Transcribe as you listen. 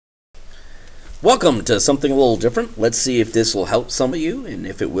Welcome to something a little different. Let's see if this will help some of you, and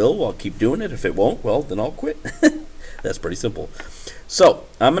if it will, I'll keep doing it. If it won't, well, then I'll quit. That's pretty simple. So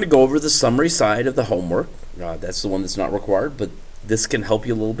I'm going to go over the summary side of the homework. That's the one that's not required, but this can help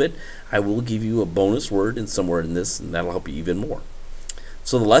you a little bit. I will give you a bonus word in somewhere in this, and that'll help you even more.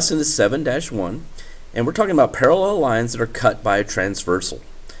 So the lesson is 7-1, and we're talking about parallel lines that are cut by a transversal.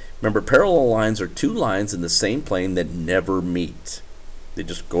 Remember, parallel lines are two lines in the same plane that never meet. They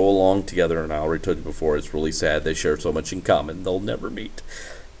just go along together, and I already told you before, it's really sad. They share so much in common, they'll never meet.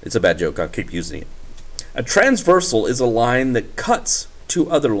 It's a bad joke, I'll keep using it. A transversal is a line that cuts two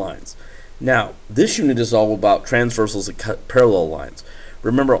other lines. Now, this unit is all about transversals that cut parallel lines.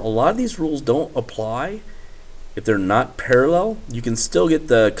 Remember, a lot of these rules don't apply if they're not parallel. You can still get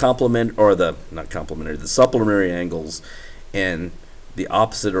the complement, or the, not complementary, the supplementary angles and the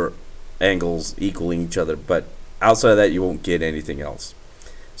opposite or angles equaling each other, but outside of that you won't get anything else.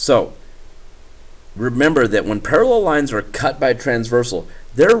 So remember that when parallel lines are cut by transversal,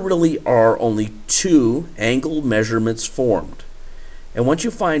 there really are only two angle measurements formed, and once you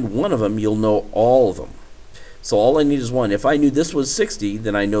find one of them, you'll know all of them. So all I need is one. If I knew this was 60,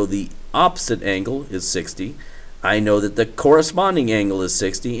 then I know the opposite angle is 60. I know that the corresponding angle is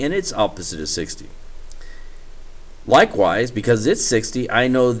 60 and its opposite is 60. Likewise, because it's 60, I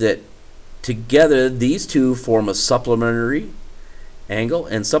know that together these two form a supplementary angle,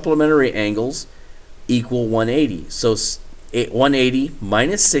 and supplementary angles equal 180. So 180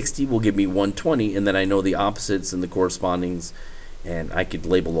 minus 60 will give me 120, and then I know the opposites and the correspondings, and I could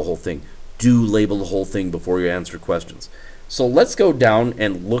label the whole thing. Do label the whole thing before you answer questions. So let's go down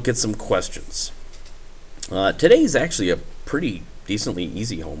and look at some questions. Today is actually a pretty decently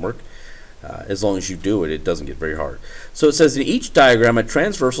easy homework. As long as you do it, it doesn't get very hard. So it says, in each diagram, a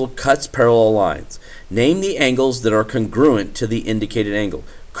transversal cuts parallel lines. Name the angles that are congruent to the indicated angle.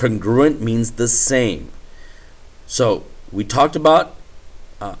 Congruent means the same. So we talked about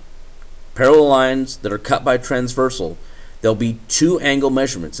parallel lines that are cut by transversal. There'll be two angle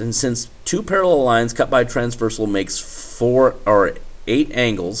measurements, and since two parallel lines cut by transversal makes 4 or 8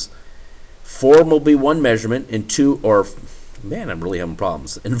 angles, 4 will be one measurement, and 2 or man, I'm really having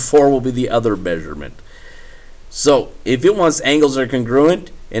problems. And 4 will be the other measurement. So if it wants angles that are congruent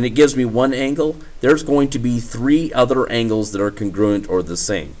and it gives me one angle, there's going to be 3 other angles that are congruent or the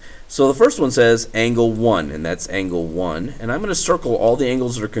same. So the first one says angle 1, and that's angle 1. And I'm going to circle all the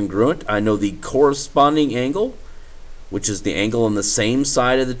angles that are congruent. I know the corresponding angle, which is the angle on the same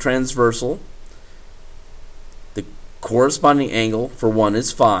side of the transversal. The corresponding angle for 1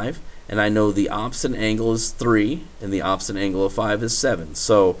 is 5. And I know the opposite angle is 3, and the opposite angle of 5 is 7.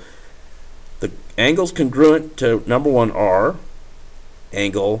 So the angles congruent to number 1 are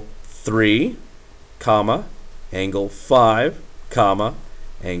angle 3, comma, angle 5, comma,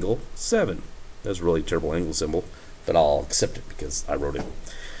 angle 7. That's a really terrible angle symbol, but I'll accept it because I wrote it.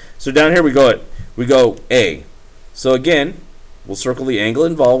 So down here we go A. So again, we'll circle the angle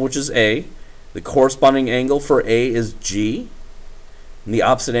involved, which is A. The corresponding angle for A is G. And the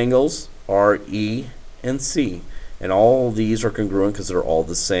opposite angles are E and C. And all these are congruent because they're all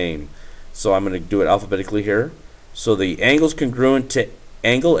the same. So I'm going to do it alphabetically here. So the angles congruent to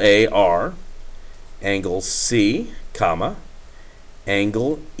angle A are angle C, comma,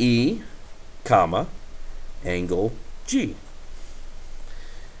 angle E, comma, angle G.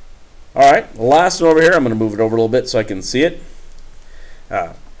 Alright, the last one over here, I'm going to move it over a little bit so I can see it.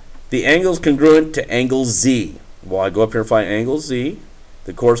 The angles congruent to angle Z. Well, I go up here and find angle Z.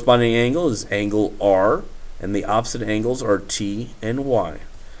 The corresponding angle is angle R, and the opposite angles are T and Y.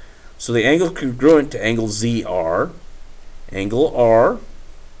 So the angles congruent to angle Z are angle R,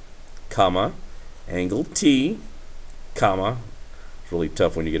 comma, angle T, comma, it's really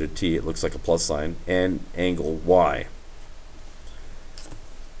tough when you get a T, it looks like a plus sign, and angle Y.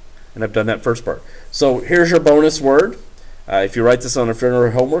 And I've done that first part. So here's your bonus word. If you write this on a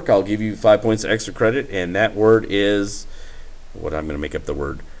final homework, I'll give you 5 points of extra credit, and that word is, what I'm going to make up the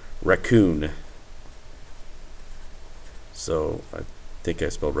word, raccoon. So I think I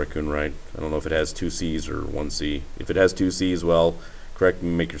spelled raccoon right. I don't know if it has 2 C's or 1 C. If it has 2 C's, well, correct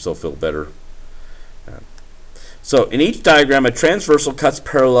me, make yourself feel better. So in each diagram, a transversal cuts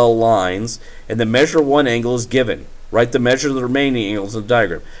parallel lines, and the measure 1 angle is given. Write the measure of the remaining angles in the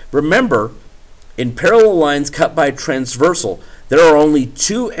diagram. Remember, in parallel lines cut by transversal, there are only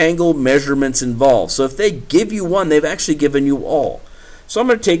 2 angle measurements involved. So if they give you one, they've actually given you all. So I'm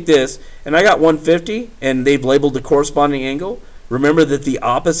going to take this, and I got 150, and they've labeled the corresponding angle. Remember that the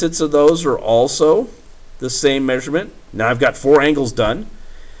opposites of those are also the same measurement. Now I've got 4 angles done.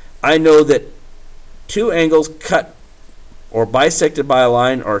 I know that 2 angles cut or bisected by a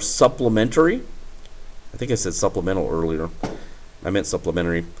line are supplementary. I think I said supplemental earlier. I meant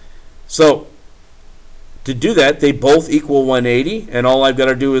supplementary. So to do that, they both equal 180, and all I've got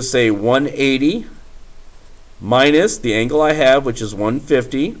to do is say 180 minus the angle I have, which is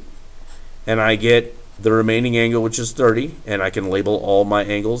 150, and I get the remaining angle, which is 30, and I can label all my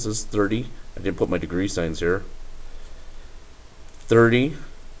angles as 30. I didn't put my degree signs here. 30,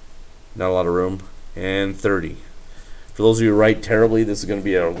 not a lot of room, and 30. For those of you who write terribly, this is going to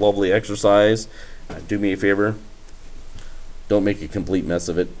be a lovely exercise. Do me a favor. Don't make a complete mess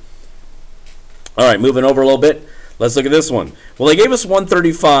of it. All right, moving over a little bit. Let's look at this one. Well, they gave us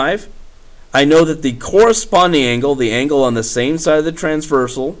 135. I know that the corresponding angle, the angle on the same side of the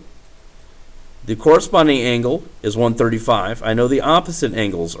transversal, the corresponding angle is 135. I know the opposite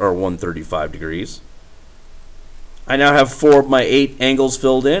angles are 135 degrees. I now have 4 of my 8 angles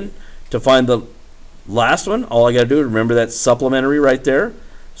filled in. To find the last one, all I got to do is remember that supplementary right there.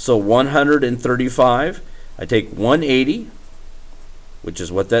 So 135, I take 180, which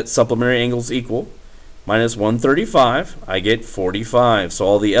is what that supplementary angles equal, minus 135, I get 45. So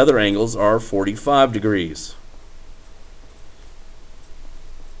all the other angles are 45 degrees.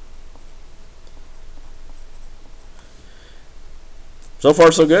 So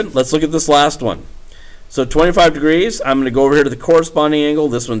far so good. Let's look at this last one. So 25 degrees, I'm going to go over here to the corresponding angle.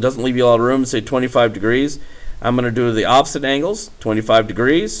 This one doesn't leave you a lot of room, say 25 degrees. I'm going to do the opposite angles, 25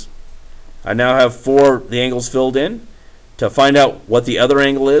 degrees. I now have 4 of the angles filled in. To find out what the other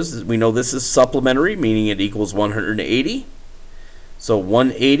angle is, we know this is supplementary, meaning it equals 180. So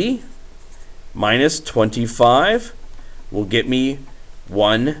 180 minus 25 will get me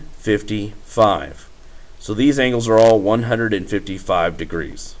 155. So these angles are all 155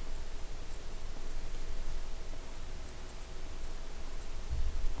 degrees.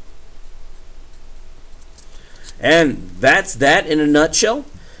 And that's that in a nutshell.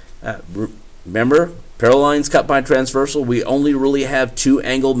 Remember, parallel lines cut by transversal, we only really have 2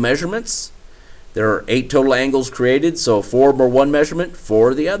 angle measurements. There are 8 total angles created, so 4 more one measurement,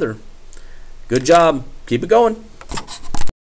 4 the other. Good job. Keep it going.